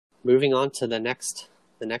moving on to the next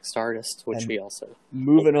artist, which And we also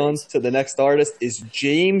moving on praise. to the next artist is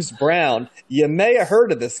James Brown. You may have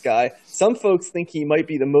heard of this guy. Some folks think he might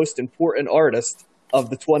be the most important artist of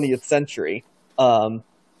the 20th century. Um,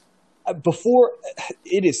 before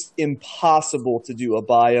it is impossible to do a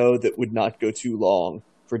bio that would not go too long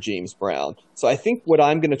for James Brown. So I think what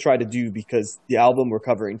I'm going to try to do, because the album we're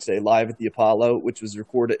covering today, Live at the Apollo, which was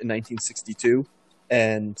recorded in 1962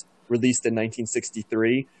 and released in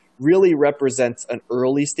 1963, really represents an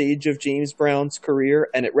early stage of James Brown's career,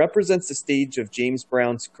 and it represents a stage of James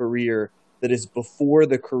Brown's career that is before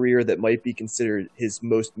the career that might be considered his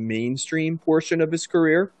most mainstream portion of his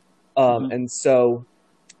career. Mhm. And so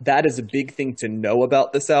that is a big thing to know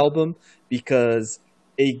about this album, because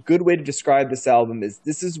a good way to describe this album is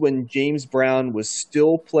this is when James Brown was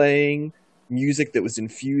still playing music that was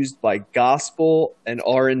infused by gospel and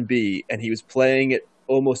R&B, and he was playing it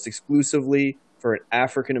almost exclusively for an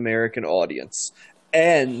African American audience.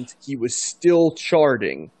 And he was still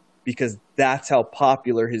charting because that's how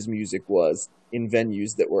popular his music was in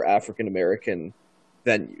venues that were African American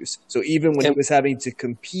venues. So even when he And was having to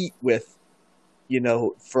compete with,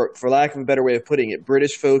 for lack of a better way of putting it,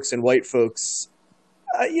 British folks and white folks,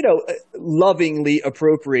 lovingly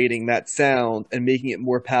appropriating that sound and making it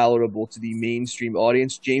more palatable to the mainstream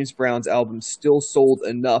audience, James Brown's album still sold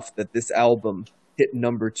enough that this album hit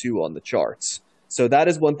number 2 on the charts. So that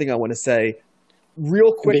is one thing I want to say.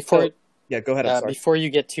 Real quick, before yeah, go ahead. I'm sorry. before you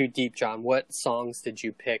get too deep, John, what songs did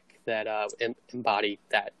you pick that embody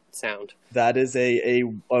that sound? That is a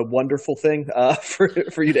wonderful thing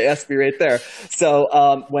for you to ask me right there. So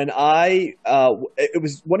it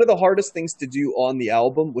was one of the hardest things to do on the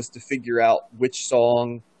album was to figure out which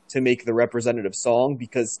song to make the representative song,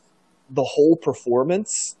 because the whole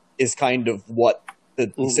performance is kind of what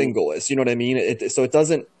the single is. You know what I mean? So it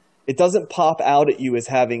doesn't pop out at you as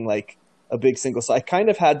having like a big single. So I kind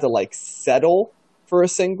of had to like settle for a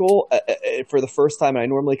single for the first time. And I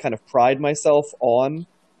normally kind of pride myself on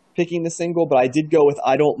picking the single, but I did go with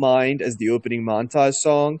I Don't Mind as the opening montage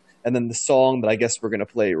song. And then the song that I guess we're going to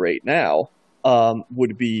play right now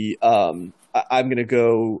would be, I'm going to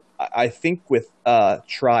go, I think with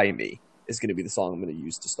Try Me is going to be the song I'm going to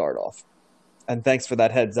use to start off. And thanks for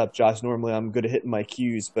that heads up, Josh. Normally I'm good at hitting my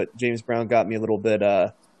cues, but James Brown got me a little bit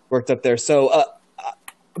worked up there. So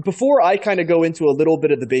before I kind of go into a little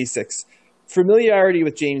bit of the basics, familiarity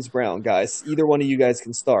with James Brown, guys, either one of you guys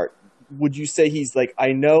can start. Would you say he's like,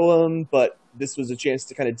 I know him, but this was a chance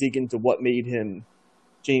to kind of dig into what made him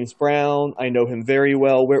James Brown? I know him very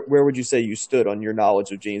well. Where would you say you stood on your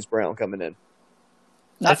knowledge of James Brown coming in?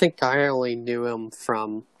 I think I only knew him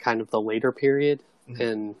from kind of the later period,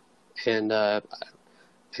 Mhm.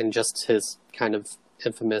 and just his kind of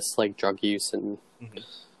infamous like drug use and Mhm.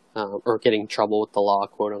 or getting in trouble with the law,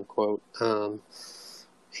 quote unquote.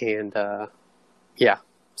 Yeah,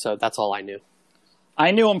 so that's all I knew.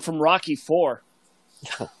 I knew him from Rocky IV.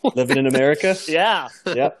 Living in America? Yeah.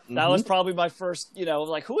 Yep. That was probably my first,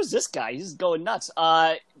 like, who is this guy? He's going nuts.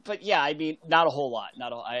 But yeah, I mean, not a whole lot.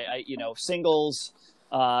 Singles,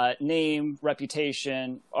 name,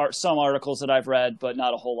 reputation, some articles that I've read, but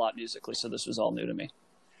not a whole lot musically. So this was all new to me.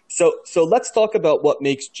 So let's talk about what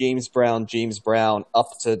makes James Brown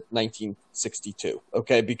up to 1962,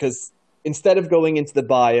 okay? Because instead of going into the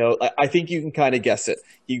bio, I think you can kind of guess it.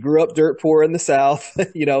 He grew up dirt poor in the South.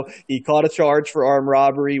 He caught a charge for armed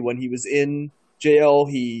robbery. When he was in jail,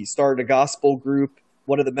 he started a gospel group.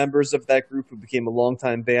 One of the members of that group, who became a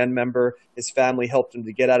longtime band member, his family helped him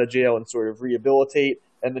to get out of jail and sort of rehabilitate.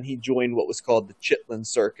 And then he joined what was called the Chitlin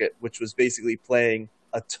Circuit, which was basically playing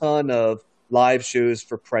a ton of live shows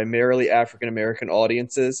for primarily African American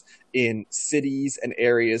audiences in cities and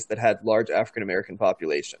areas that had large African American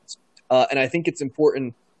populations. And I think it's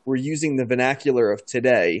important we're using the vernacular of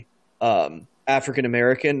today, African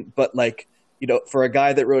American, but for a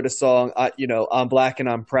guy that wrote a song, I'm black and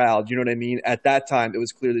I'm proud, you know what I mean? At that time, it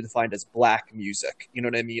was clearly defined as black music, you know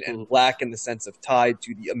what I mean? And black in the sense of tied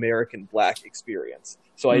to the American black experience.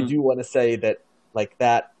 So I do want to say that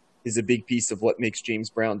that is a big piece of what makes James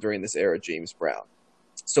Brown during this era James Brown.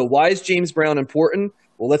 So why is James Brown important?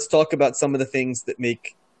 Well, let's talk about some of the things that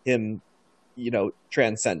make him,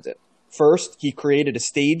 transcendent. First, he created a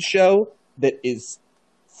stage show that is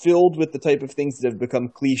filled with the type of things that have become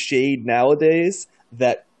cliched nowadays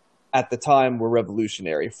that at the time were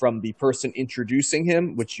revolutionary. From the person introducing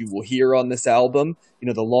him, which you will hear on this album,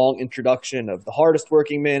 the long introduction of the hardest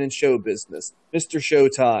working man in show business, Mr.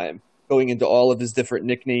 Showtime, going into all of his different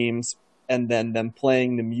nicknames, and then them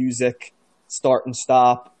playing the music start and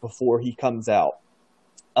stop before he comes out.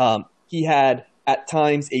 He had at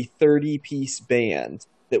times a 30-piece band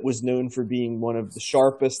that was known for being one of the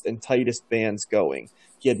sharpest and tightest bands going.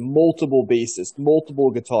 He had multiple bassists,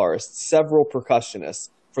 multiple guitarists, several percussionists.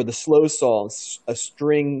 For the slow songs, a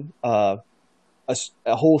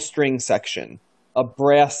whole string section, a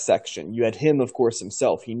brass section. You had him, of course,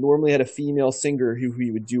 himself. He normally had a female singer who he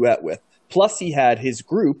would duet with. Plus, he had his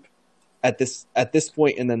group at this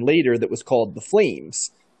point, and then later, that was called the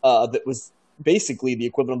Flames. That was basically the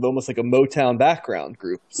equivalent of almost like a Motown background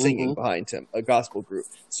group singing behind him, a gospel group.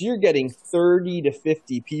 So you're getting 30 to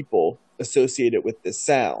 50 people associated with this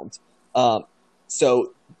sound.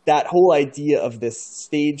 So that whole idea of this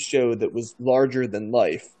stage show that was larger than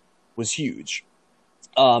life was huge.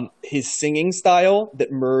 His singing style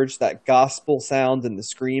that merged that gospel sound and the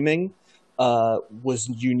screaming was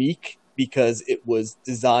unique because it was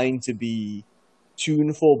designed to be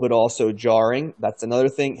tuneful but also jarring. That's another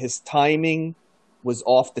thing. His timing was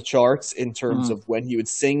off the charts in terms of when he would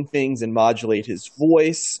sing things and modulate his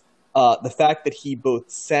voice. The fact that he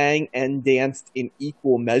both sang and danced in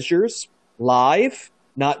equal measures live,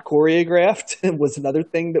 not choreographed, was another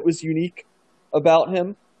thing that was unique about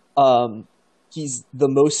him. He's the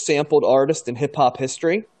most sampled artist in hip-hop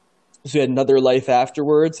history. So he had another life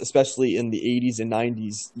afterwards, especially in the 80s and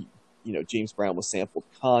 90s. You know, James Brown was sampled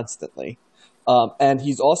constantly. And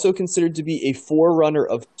he's also considered to be a forerunner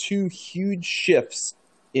of two huge shifts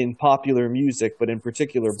in popular music, but in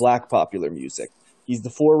particular black popular music. He's the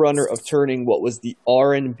forerunner of turning what was the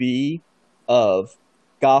R&B of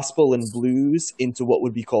gospel and blues into what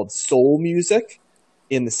would be called soul music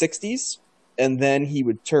in the 60s. And then he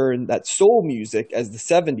would turn that soul music, as the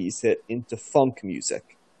 70s hit, into funk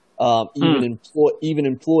music, even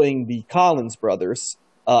employing the Collins brothers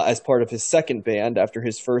as part of his second band after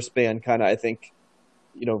his first band kind of, I think,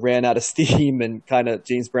 ran out of steam and kind of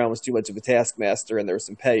James Brown was too much of a taskmaster and there were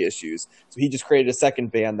some pay issues. So he just created a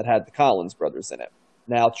second band that had the Collins brothers in it.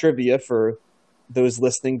 Now, trivia for those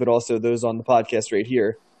listening, but also those on the podcast right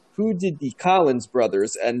here. Who did the Collins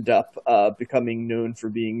brothers end up becoming known for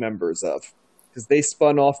being members of? Because they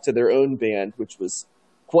spun off to their own band, which was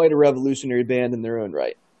quite a revolutionary band in their own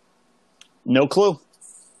right. No clue.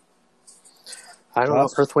 I don't know.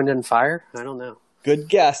 Earth, Wind, and Fire? I don't know. Good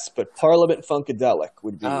guess, but Parliament Funkadelic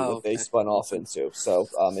would be what they spun off into. So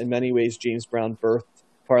in many ways, James Brown birthed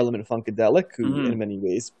Parliament Funkadelic, who in many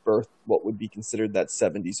ways birthed what would be considered that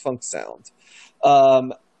 70s funk sound.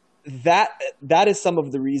 That is some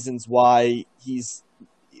of the reasons why he's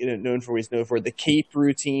known for what he's known for. The cape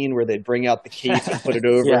routine, where they'd bring out the cape and put it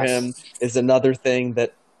over him, is another thing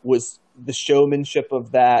that was the showmanship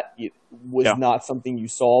of that was not something you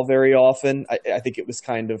saw very often. I think it was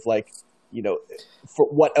kind of like, for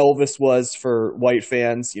what Elvis was for white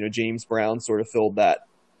fans, James Brown sort of filled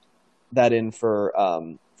that in for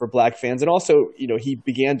black fans. And also, he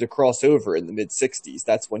began to cross over in the mid-'60s.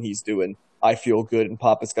 That's when he's doing I Feel Good and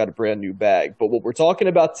Papa's Got a Brand New Bag. But what we're talking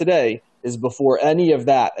about today is before any of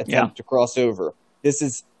that attempt to cross over.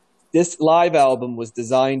 This live album was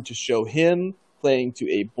designed to show him playing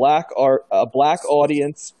to a black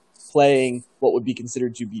audience, playing what would be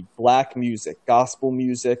considered to be black music, gospel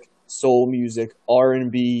music, soul music,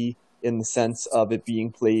 R&B, in the sense of it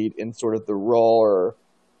being played in sort of the rawer,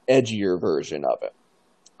 edgier version of it.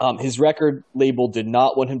 His record label did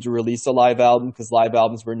not want him to release a live album because live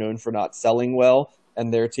albums were known for not selling well.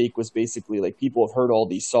 And their take was basically like, people have heard all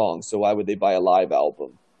these songs, so why would they buy a live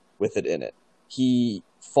album with it in it? He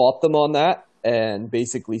fought them on that and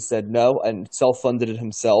basically said no and self-funded it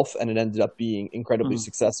himself. And it ended up being incredibly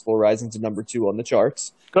successful, rising to number 2 on the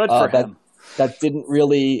charts. Good for him. That didn't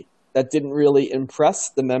really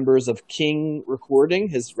impress the members of King Recording,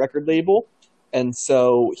 his record label. And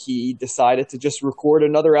so he decided to just record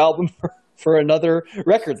another album for another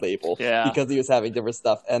record label because he was having different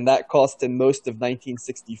stuff. And that cost him most of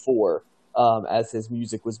 1964 as his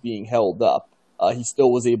music was being held up. He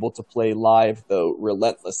still was able to play live, though,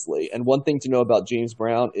 relentlessly. And one thing to know about James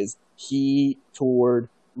Brown is he toured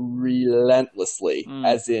relentlessly,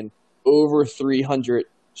 as in over 300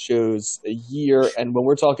 shows a year. And when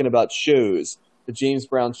we're talking about shows, the James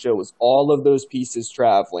Brown show was all of those pieces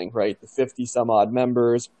traveling, right? The 50 some odd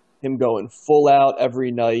members, him going full out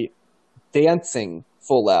every night, dancing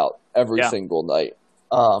full out every single night.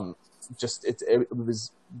 It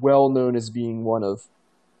was well known as being one of,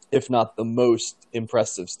 if not the most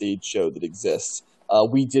impressive stage show that exists.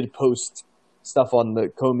 We did post stuff on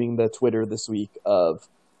combing the Twitter this week of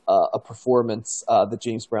a performance that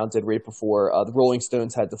James Brown did right before the Rolling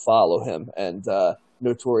Stones had to follow him. And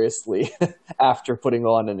notoriously, after putting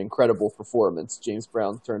on an incredible performance, James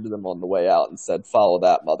Brown turned to them on the way out and said, "Follow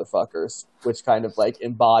that, motherfuckers," which kind of like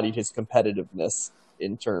embodied his competitiveness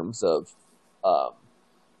in terms of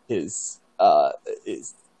his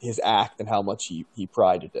act and how much he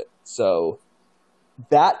prided it. So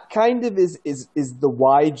that kind of is the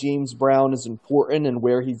why James Brown is important and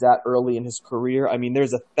where he's at early in his career. I mean,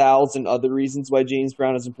 there's 1,000 other reasons why James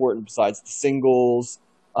Brown is important besides the singles.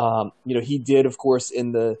 He did, of course,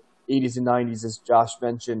 in the 80s and 90s, as Josh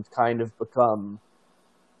mentioned, kind of become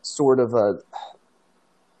sort of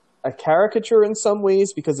a caricature in some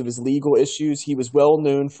ways because of his legal issues. He was well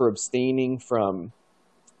known for abstaining from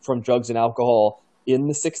drugs and alcohol in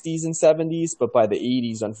the 60s and 70s, but by the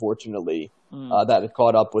 80s, unfortunately, that had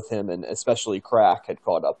caught up with him, and especially crack had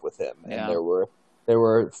caught up with him. Yeah. And there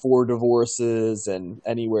were 4 divorces and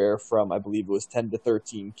anywhere from, I believe it was 10 to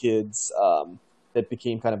 13 kids. That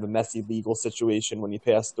became kind of a messy legal situation when he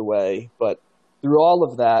passed away. But through all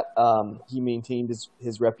of that, he maintained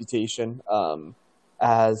his reputation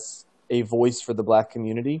as a voice for the Black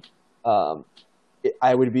community.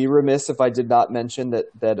 I would be remiss if I did not mention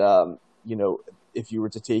that if you were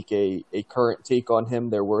to take a current take on him,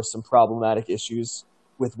 there were some problematic issues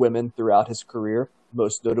with women throughout his career,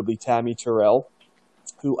 most notably Tammy Terrell,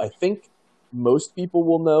 who I think most people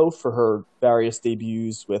will know for her various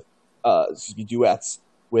debuts with duets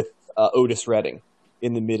with Otis Redding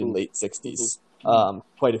in the mid and late 60s.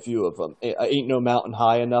 Quite a few of them. Ain't No Mountain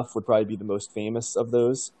High Enough would probably be the most famous of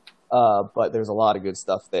those. But there's a lot of good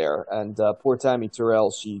stuff there. And poor Tammy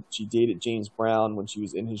Terrell, she dated James Brown when she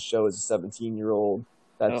was in his show as a 17-year-old.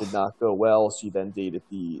 That did not go well. She then dated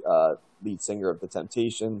the lead singer of The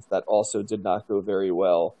Temptations. That also did not go very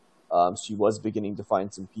well. She was beginning to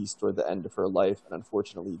find some peace toward the end of her life and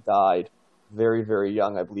unfortunately died very, very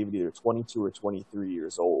young. I believe either 22 or 23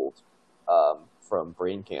 years old from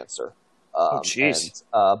brain cancer. Jeez.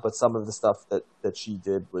 But some of the stuff that she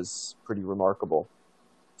did was pretty remarkable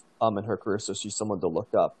in her career, so she's someone to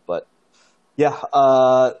look up. But yeah,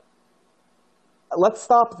 let's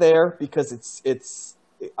stop there because it's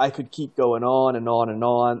I could keep going on and on and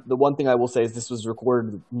on. The one thing I will say is this was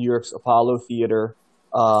recorded at New York's Apollo Theater.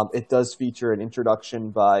 It does feature an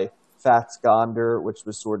introduction by Fats Gonder, which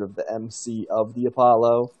was sort of the MC of the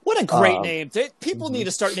Apollo. What a great name. People need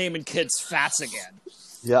to start naming kids Fats again.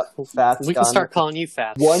 Yep, Fats We can Gonder. start calling you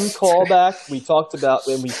Fats. One callback we talked about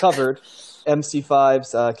when we covered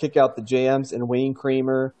MC5's Kick Out the Jams, and Wayne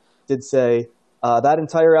Kramer did say, that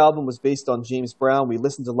entire album was based on James Brown. We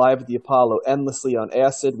listened to Live at the Apollo endlessly on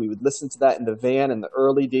acid. We would listen to that in the van in the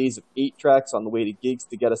early days of 8 tracks on the way to gigs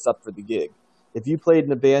to get us up for the gig. If you played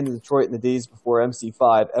in a band in Detroit in the days before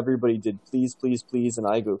MC5, everybody did Please, Please, Please, and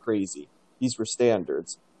I Go Crazy. These were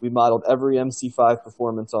standards. We modeled every MC5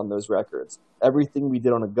 performance on those records. Everything we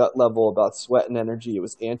did on a gut level about sweat and energy, it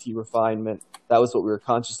was anti-refinement. That was what we were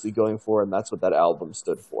consciously going for, and that's what that album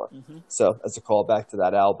stood for. So as a callback to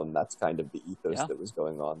that album, that's kind of the ethos that was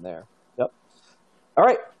going on there. Yep. All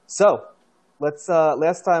right, so let's.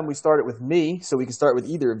 Last time we started with me, so we can start with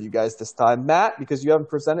either of you guys this time. Matt, because you haven't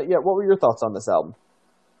presented yet, what were your thoughts on this album?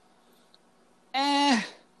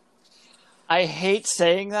 I hate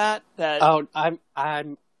saying that. Oh,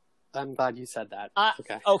 I'm glad you said that.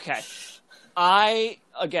 Okay. My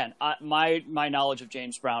knowledge of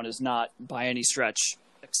James Brown is not by any stretch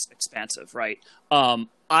expansive, right? I'm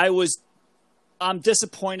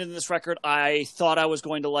disappointed in this record. I thought I was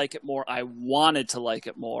going to like it more. I wanted to like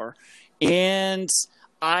it more. And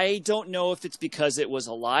I don't know if it's because it was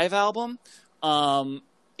a live album.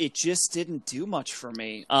 It just didn't do much for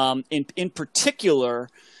me. In particular,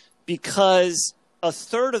 because a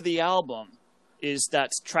third of the album is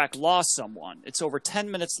that track Lost Someone. It's over 10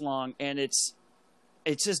 minutes long, and it's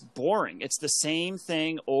just boring. It's the same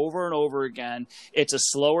thing over and over again. It's a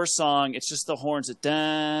slower song. It's just the horns that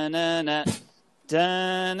da-na-na,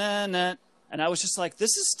 da-na-na. And I was just like,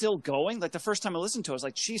 this is still going? Like, the first time I listened to it, I was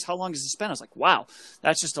like, geez, how long has this been? I was like, wow,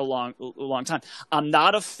 that's just a long time. I'm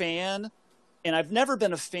not a fan, and I've never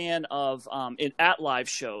been a fan of at live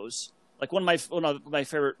shows. Like one of my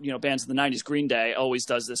favorite, bands of the 90s, Green Day, always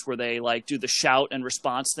does this where they like do the shout and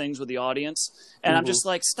response things with the audience. And I'm just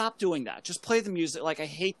like, stop doing that. Just play the music. Like, I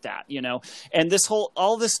hate that, And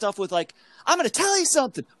all this stuff with like, I'm going to tell you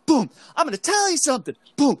something. Boom. I'm going to tell you something.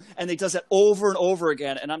 Boom. And they does that over and over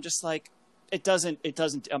again. And I'm just like, it doesn't,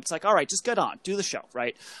 it's like, all right, just get on, do the show.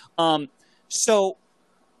 Right. So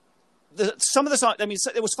some of the songs, I mean,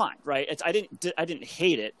 it was fine, right? I didn't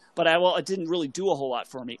hate it, but it didn't really do a whole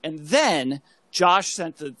lot for me. And then Josh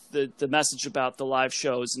sent the message about the live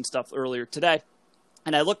shows and stuff earlier today,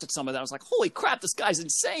 And I looked at some of that. I was like, "Holy crap, this guy's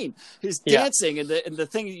insane! His Yeah. dancing and the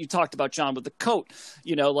thing that you talked about, John, with the coat,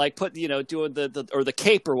 like doing the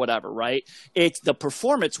cape or whatever, right? The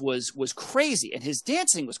performance was crazy, and his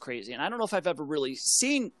dancing was crazy. And I don't know if I've ever really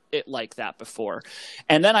seen it like that before.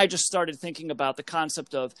 And then I just started thinking about the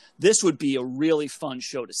concept of this would be a really fun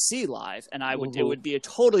show to see live, and it would be a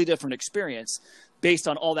totally different experience based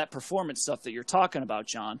on all that performance stuff that you're talking about,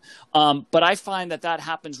 John. But I find that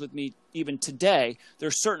happens with me even today.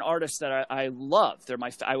 There's certain artists that I love.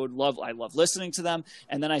 I love listening to them.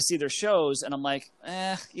 And then I see their shows and I'm like,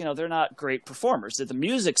 they're not great performers. The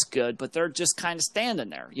music's good, but they're just kind of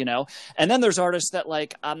standing there, And then there's artists that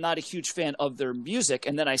I'm not a huge fan of their music.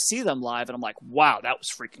 And then I see them live and I'm like, wow, that was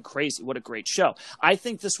freaking crazy. What a great show. I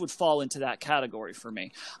think this would fall into that category for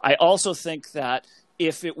me. I also think that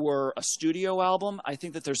if it were a studio album, I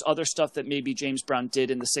think that there's other stuff that maybe James Brown did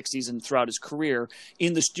in the 60s and throughout his career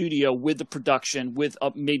in the studio with the production, with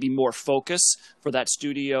maybe more focus for that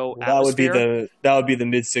studio atmosphere. That would be the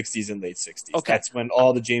mid 60s and late 60s. Okay. That's when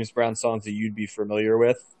all the James Brown songs that you'd be familiar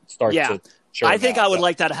with start to I think I would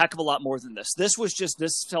like that a heck of a lot more than this. This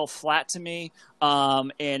fell flat to me.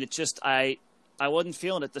 And it just, I wasn't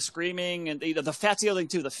feeling it. The screaming and that's the other thing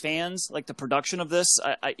too. The fans, like the production of this,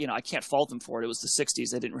 I can't fault them for it. It was the 60s.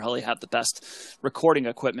 They didn't really have the best recording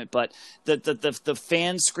equipment, but the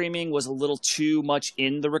fan screaming was a little too much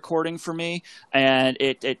in the recording for me. And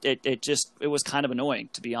it was kind of annoying,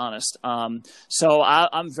 to be honest. So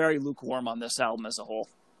I'm very lukewarm on this album as a whole.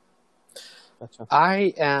 Gotcha.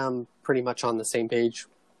 I am pretty much on the same page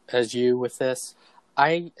as you with this.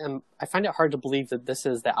 I find it hard to believe that this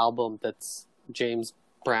is the album that's James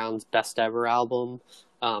Brown's best ever album.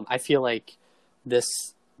 I feel like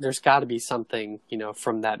there's got to be something,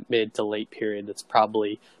 from that mid to late period that's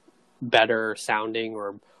probably better sounding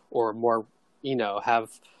or more, have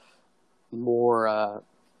more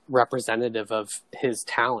representative of his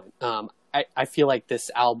talent. I feel like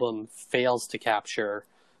this album fails to capture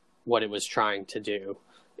what it was trying to do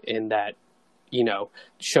in that,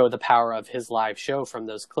 show the power of his live show from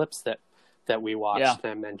those clips that we watched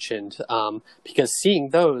and mentioned, because seeing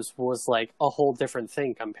those was like a whole different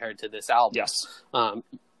thing compared to this album. Yes.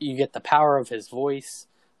 You get the power of his voice.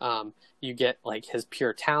 You get like his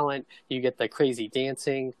pure talent. You get the crazy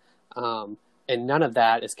dancing. And none of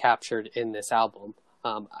that is captured in this album.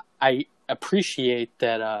 I appreciate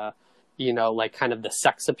that, like kind of the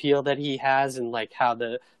sex appeal that he has and like how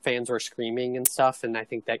the fans were screaming and stuff. And I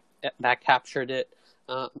think that captured it.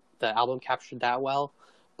 The album captured that well.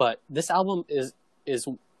 But this album is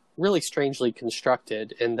really strangely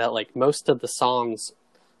constructed in that like most of the songs,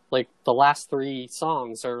 like the last 3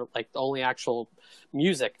 songs are like the only actual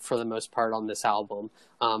music for the most part on this album.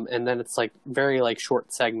 And then it's like very like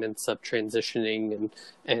short segments of transitioning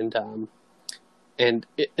and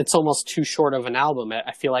it's almost too short of an album.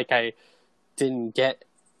 I feel like I didn't get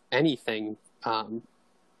anything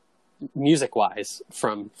music wise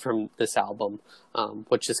from this album,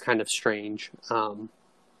 which is kind of strange.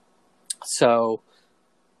 So,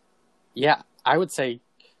 yeah, I would say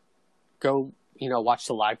go, watch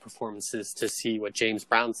the live performances to see what James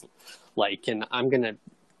Brown's like. And I'm going to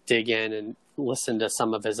dig in and listen to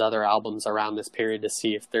some of his other albums around this period to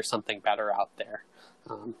see if there's something better out there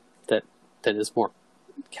that is more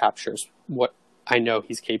captures what I know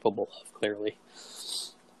he's capable of, clearly.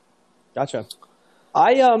 Gotcha.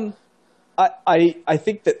 I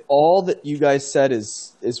think that all that you guys said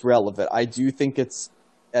is relevant. I do think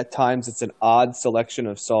at times it's an odd selection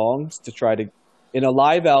of songs to try to, in a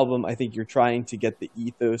live album, I think you're trying to get the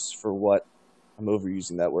ethos for what, I'm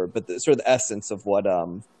overusing that word, but sort of the essence of what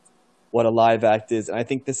a live act is. And I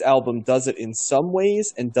think this album does it in some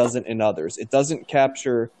ways and doesn't in others. It doesn't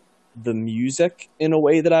capture the music in a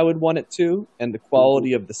way that I would want it to, and the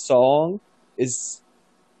quality of the song is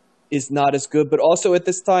not as good. But also at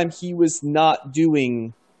this time, he was not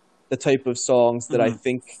doing the type of songs that I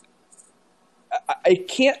think I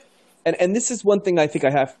can't, and this is one thing I think I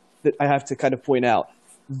have to kind of point out.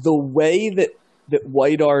 The way that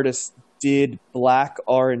white artists did black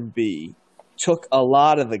R&B took a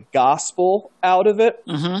lot of the gospel out of it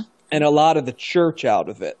and a lot of the church out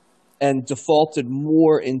of it and defaulted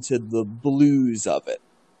more into the blues of it,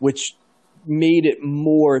 which made it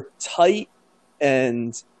more tight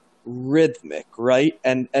and rhythmic, right?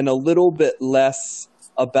 And a little bit less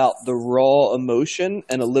about the raw emotion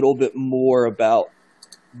and a little bit more about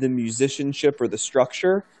the musicianship or the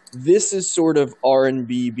structure. This is sort of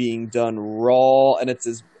R&B being done raw, and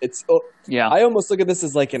I almost look at this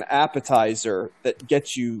as like an appetizer that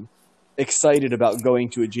gets you excited about going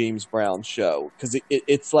to a James Brown show, because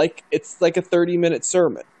it's like a 30-minute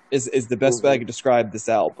sermon. is the best way I could describe this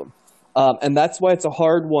album. And that's why it's a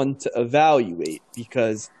hard one to evaluate,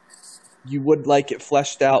 because you would like it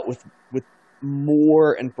fleshed out with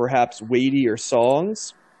more and perhaps weightier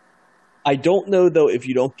songs. I don't know, though, if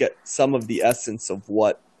you don't get some of the essence of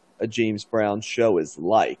what a James Brown show is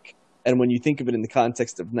like. And when you think of it in the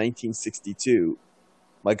context of 1962,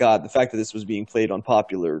 my God, the fact that this was being played on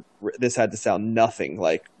popular, this had to sound nothing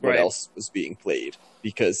like what else was being played.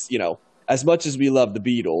 Because, you know, as much as we love the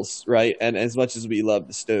Beatles, right, and as much as we love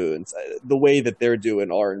the Stones, the way that they're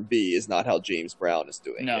doing R&B is not how James Brown is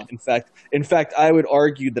doing it. In fact, I would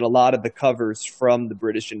argue that a lot of the covers from the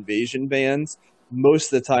British invasion bands,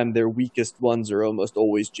 most of the time their weakest ones are almost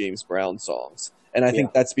always James Brown songs. And I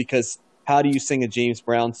think that's because how do you sing a James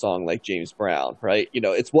Brown song like James Brown, right? You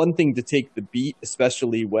know, it's one thing to take the beat,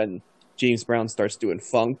 especially when James Brown starts doing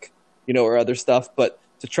funk, you know, or other stuff, but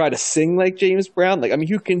to try to sing like James Brown, like, I mean,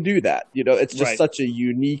 who can do that? You know, it's just such a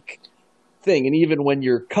unique thing. And even when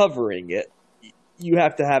you're covering it, you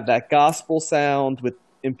have to have that gospel sound with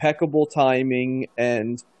impeccable timing,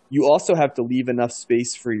 and you also have to leave enough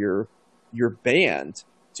space for your band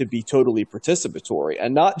to be totally participatory,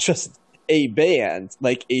 and not just a band,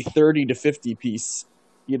 like a 30 to 50 piece,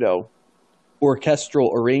 you know,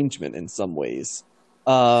 orchestral arrangement in some ways.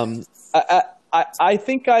 I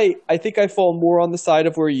think I fall more on the side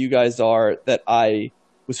of where you guys are, that I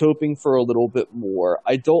was hoping for a little bit more.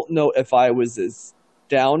 I don't know if I was as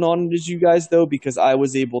down on it as you guys, though, because I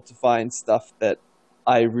was able to find stuff that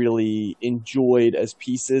I really enjoyed as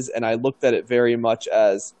pieces, and I looked at it very much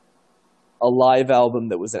as a live album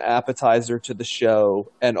that was an appetizer to the show,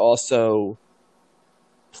 and also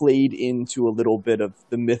played into a little bit of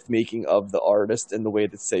the myth making of the artist in the way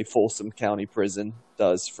that, say, Folsom County Prison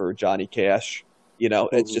does for Johnny Cash. You know,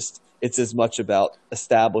 it's as much about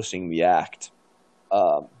establishing the act.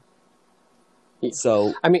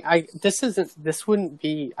 So I mean, this wouldn't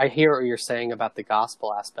be, I hear what you're saying about the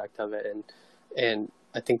gospel aspect of it, and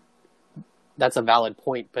I think that's a valid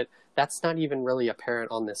point, but that's not even really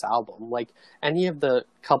apparent on this album. Like, any of the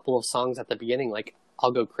couple of songs at the beginning, like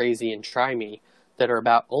I'll Go Crazy and Try Me, that are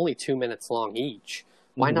about only 2 minutes long each,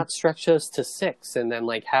 why not stretch those to 6 and then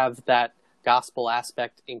like have that gospel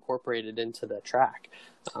aspect incorporated into the track?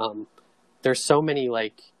 There's so many,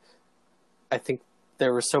 like, I think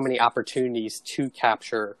there were so many opportunities to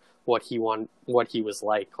capture what he was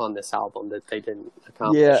like on this album that they didn't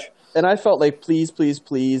accomplish. Yeah, and I felt like Please, Please,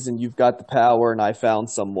 Please, and You've Got the Power, and I Found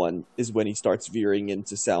Someone is when he starts veering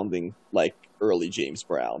into sounding like early James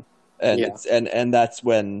Brown. And and that's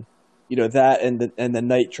when, you know, that and the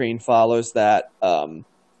Night Train follows that.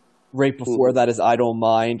 Right before that is I Don't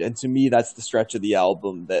Mind, and to me that's the stretch of the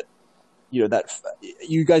album that, you know, that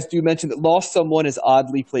you guys do mention that Lost Someone is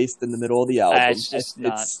oddly placed in the middle of the album.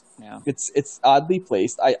 It's oddly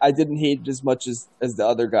placed. I didn't hate it as much as the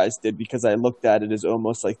other guys did, because I looked at it as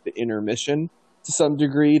almost like the intermission to some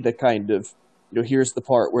degree, that kind of, you know, here's the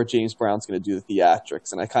part where James Brown's going to do the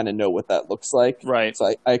theatrics, and I kind of know what that looks like. Right.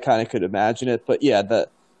 So I kind of could imagine it. But yeah, the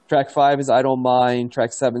track 5 is I Don't Mind.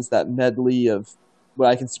 Track 7's that medley of what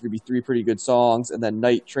I consider to be 3 pretty good songs, and then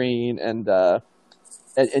Night Train, and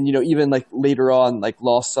you know, even like later on, like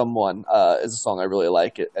Lost Someone is a song I really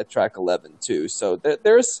like at track 11 too. So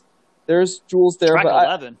there's jewels there. Track but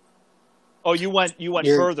 11. You went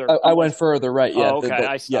further. I went further, right? Yeah. Oh, okay.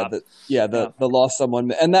 I stopped. The Lost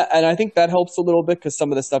Someone, and I think that helps a little bit, because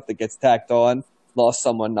some of the stuff that gets tacked on, Lost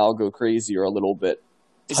Someone and I'll Go Crazy, are a little bit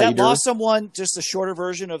tighter. Is that Lost Someone just a shorter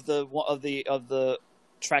version of the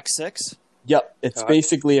track 6? Yep. It's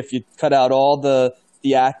basically, if you cut out all the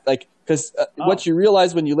act, like, because what you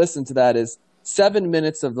realize when you listen to that is 7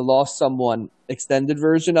 minutes of the Lost Someone extended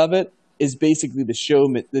version of it is basically the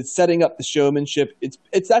showman. It's setting up the showmanship.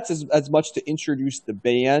 That's as much to introduce the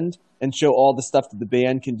band and show all the stuff that the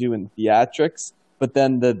band can do in the theatrics. But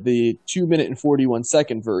then the 2 minute and 41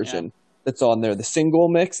 second version that's on there, the single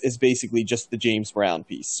mix, is basically just the James Brown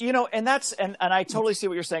piece. You know, and I totally see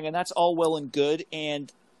what you're saying, and that's all well and good.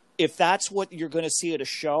 And if that's what you're going to see at a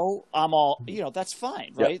show, I'm all, you know, that's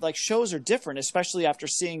fine, right? Yep. Like, shows are different, especially after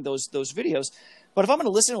seeing those videos. But if I'm going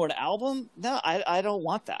to listen to an album, no, I don't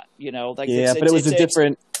want that, you know. Like, but it was a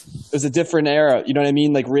different era. You know what I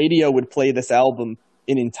mean? Like, radio would play this album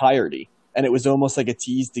in entirety, and it was almost like a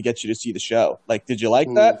tease to get you to see the show. Like, did you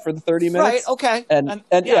like that for the 30 minutes? Right. Okay. And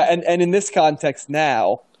in this context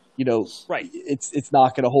now, you know, it's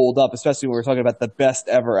not going to hold up, especially when we're talking about the best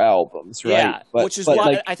ever albums, right? Yeah, which is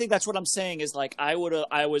why I think that's what I'm saying is, like, I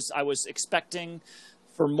was expecting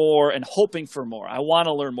for more and hoping for more. I want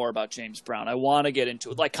to learn more about James Brown. I want to get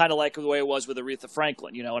into it, like kind of like the way it was with Aretha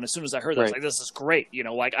Franklin, you know. And as soon as I heard that, I was like, this is great, you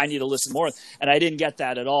know. Like I need to listen more, and I didn't get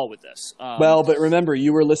that at all with this. Well, but remember,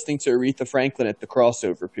 you were listening to Aretha Franklin at the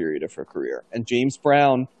crossover period of her career, and James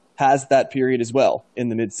Brown has that period as well in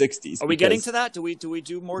the mid '60s. Are we getting to that? Do we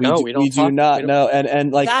do more? No, we don't. We do not know,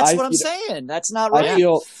 and like that's what I'm saying. That's not right.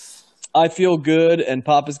 I feel good, and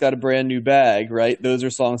Papa's got a brand new bag, right? Those are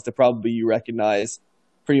songs that probably you recognize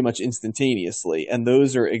pretty much instantaneously, and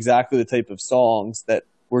those are exactly the type of songs that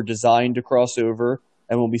were designed to cross over.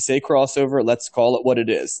 And when we say crossover, let's call it what it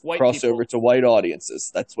is: white crossover people. To white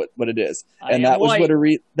audiences. That's what it is. And that was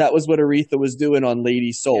what Aretha was doing on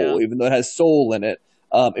Lady Soul, even though it has soul in it.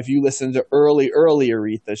 If you listen to early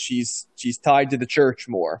Aretha, she's tied to the church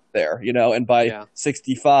more there, you know. And by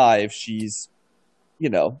 65, she's, you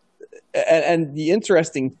know. And the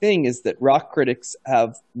interesting thing is that rock critics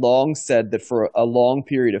have long said that for a long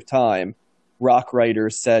period of time, rock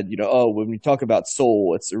writers said, you know, oh, when we talk about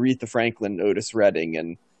soul, it's Aretha Franklin, Otis Redding,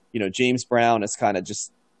 and, you know, James Brown is kind of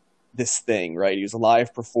just this thing, right? He was a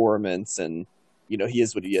live performance, and, you know, he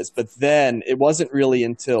is what he is. But then it wasn't really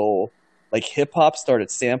until like hip hop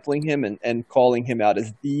started sampling him and calling him out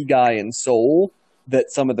as the guy in soul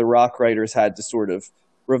that some of the rock writers had to sort of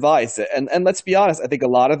revise it. And let's be honest, I think a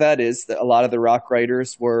lot of that is that a lot of the rock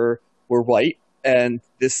writers were white, and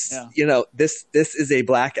this, you know, this is a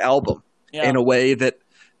black album in a way that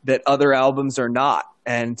other albums are not.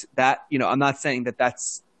 And that, you know, I'm not saying that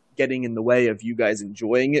that's getting in the way of you guys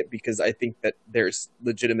enjoying it, because I think that there's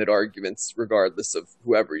legitimate arguments regardless of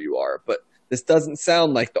whoever you are. But this doesn't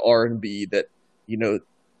sound like the R&B that, you know,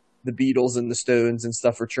 the Beatles and the Stones and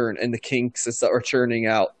stuff and the Kinks and stuff are churning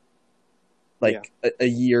out like a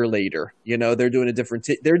year later. You know, they're doing a different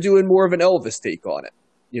they're doing more of an Elvis take on it,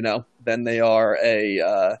 you know, than they are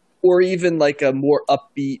or even like a more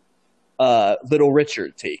upbeat Little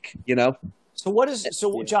Richard take, you know.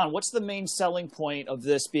 John, what's the main selling point of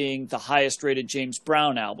this being the highest rated James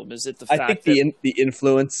Brown album? Is it the fact I think the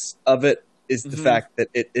influence of it is the fact that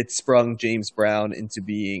it sprung James Brown into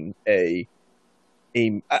being I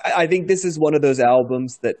think this is one of those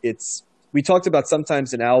albums that we talked about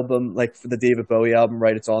sometimes an album, like for the David Bowie album,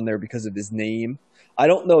 right? It's on there because of his name. I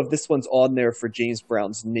don't know if this one's on there for James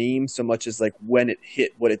Brown's name so much as like when it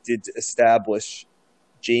hit, what it did to establish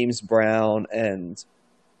James Brown and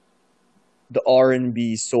the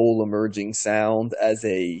R&B soul emerging sound as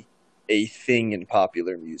a thing in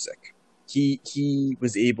popular music. He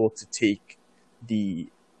was able to take the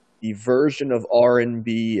version of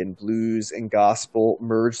R&B and blues and gospel,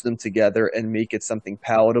 merge them together and make it something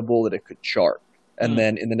palatable that it could chart. And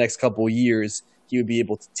then in the next couple of years, he would be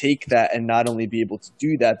able to take that and not only be able to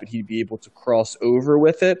do that, but he'd be able to cross over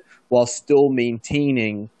with it while still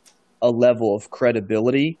maintaining a level of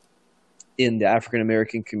credibility in the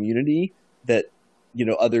African-American community that, you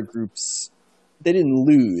know, other groups, they didn't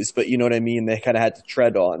lose, but you know what I mean? They kind of had to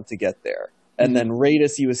tread on to get there. And then right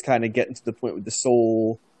as he was kind of getting to the point with the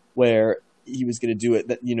soul where he was going to do it,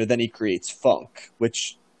 that, you know, then he creates funk,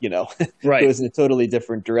 which, you know, goes in a totally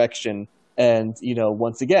different direction. And, you know,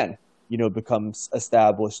 once again, you know, becomes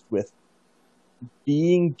established with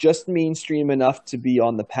being just mainstream enough to be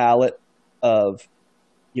on the palette of,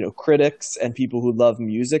 you know, critics and people who love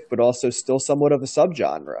music, but also still somewhat of a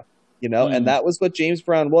subgenre, you know, and that was what James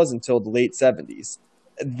Brown was until the late 70s.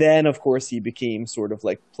 Then, of course, he became sort of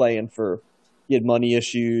like he had money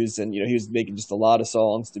issues, and, you know, he was making just a lot of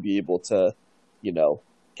songs to be able to, you know,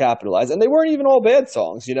 capitalize. And they weren't even all bad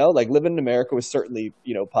songs, you know, like Living in America was certainly,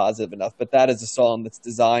 you know, positive enough, but that is a song that's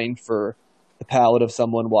designed for the palate of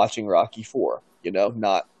someone watching Rocky IV, you know,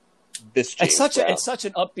 not this James Brown. It's such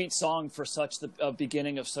an upbeat song for such the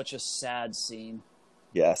beginning of such a sad scene.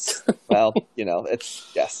 Yes. Well, you know,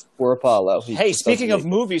 for Apollo. Hey, speaking of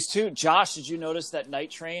movies too, Josh, did you notice that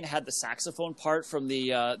Night Train had the saxophone part from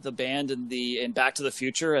the band in Back to the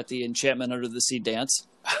Future at the Enchantment Under the Sea dance?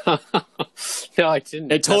 No, I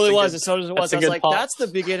didn't. It totally was. As soon as it was, I was like, "That's the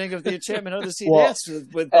beginning of the Enchantment Under the Sea dance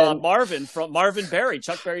with Marvin Berry,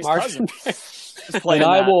 Chuck Berry's cousin." And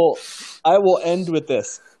I will end with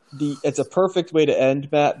this. It's a perfect way to end,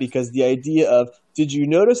 Matt, because the idea of, did you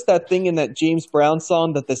notice that thing in that James Brown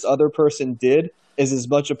song that this other person did is as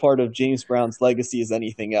much a part of James Brown's legacy as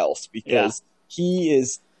anything else, because he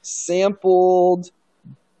is sampled,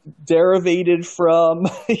 derivated from,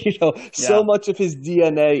 you know, so much of his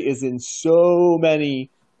DNA is in so many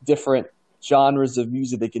different genres of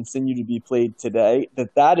music that continue to be played today,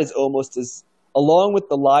 that is almost as, along with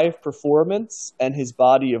the live performance and his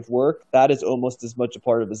body of work, that is almost as much a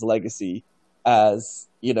part of his legacy as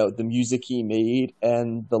the music he made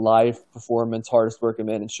and the live performance, hardest working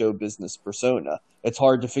man in show business persona. It's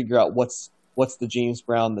hard to figure out what's the James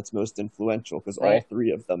Brown that's most influential, because all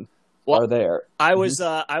three of them are there. I was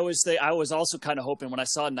also kind of hoping when I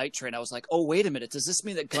saw Night Train, I was like, oh, wait a minute, does this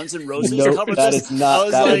mean that Guns N' Roses covered that this? Is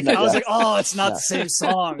not. I was like, oh, it's not the same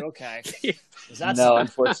song. Okay.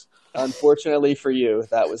 Unfortunately for you,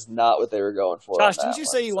 that was not what they were going for. Josh, didn't you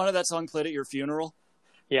say you wanted that song played at your funeral?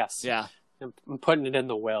 Yes. Yeah. I'm putting it in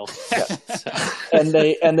the will. And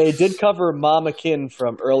they did cover Mama Kin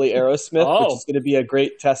from early Aerosmith, which is going to be a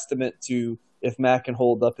great testament to if Matt can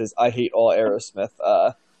hold up his "I Hate All Aerosmith"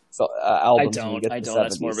 albums. I don't.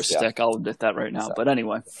 That's more of a stick. I'll admit that right now. But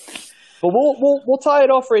anyway, but we'll tie it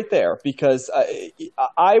off right there, because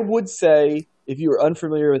I would say if you are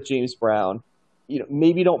unfamiliar with James Brown,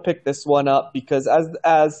 maybe don't pick this one up, because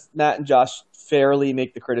as Matt and Josh fairly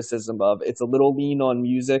make the criticism of, it's a little lean on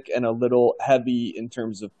music and a little heavy in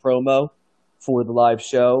terms of promo for the live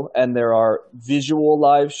show. And there are visual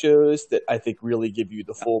live shows that I think really give you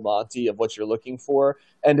the full Monty of what you're looking for.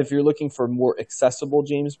 And if you're looking for more accessible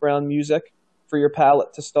James Brown music for your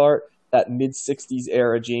palette to start, that mid-60s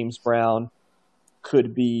era James Brown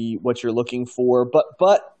could be what you're looking for.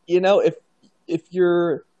 But if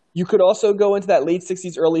you could also go into that late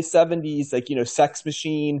 60s, early 70s, like, Sex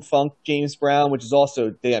Machine, funk, James Brown, which is also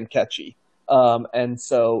damn catchy. And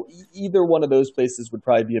so either one of those places would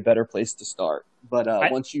probably be a better place to start. But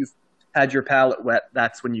once you've had your palate wet,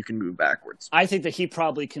 that's when you can move backwards. I think that he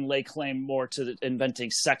probably can lay claim more to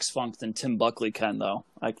inventing sex funk than Tim Buckley can, though.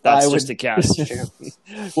 That's just a guess.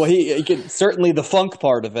 Well, he can certainly the funk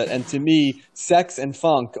part of it. And to me, sex and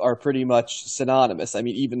funk are pretty much synonymous. I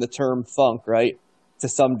mean, even the term funk, right, to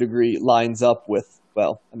some degree lines up with,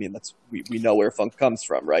 we know where funk comes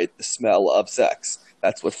from, right? The smell of sex.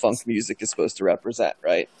 That's what funk music is supposed to represent,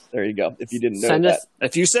 right? There you go. If you didn't know that.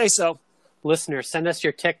 If you say so. Listeners, send us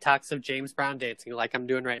your TikToks of James Brown dancing like I'm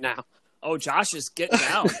doing right now. Oh, Josh is getting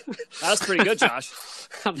down. That was pretty good, Josh.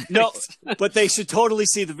 No, but they should totally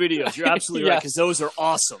see the videos. You're absolutely right, because those are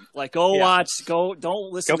awesome. Watch. Don't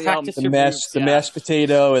listen to the album. The mashed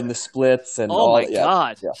potato and the splits and all. Oh my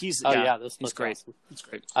God, yeah. He's great. Awesome. He's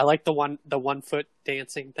great. I like the one foot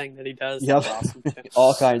dancing thing that he does. Yep. That's awesome too.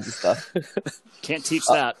 All kinds of stuff. Can't teach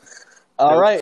that. All right.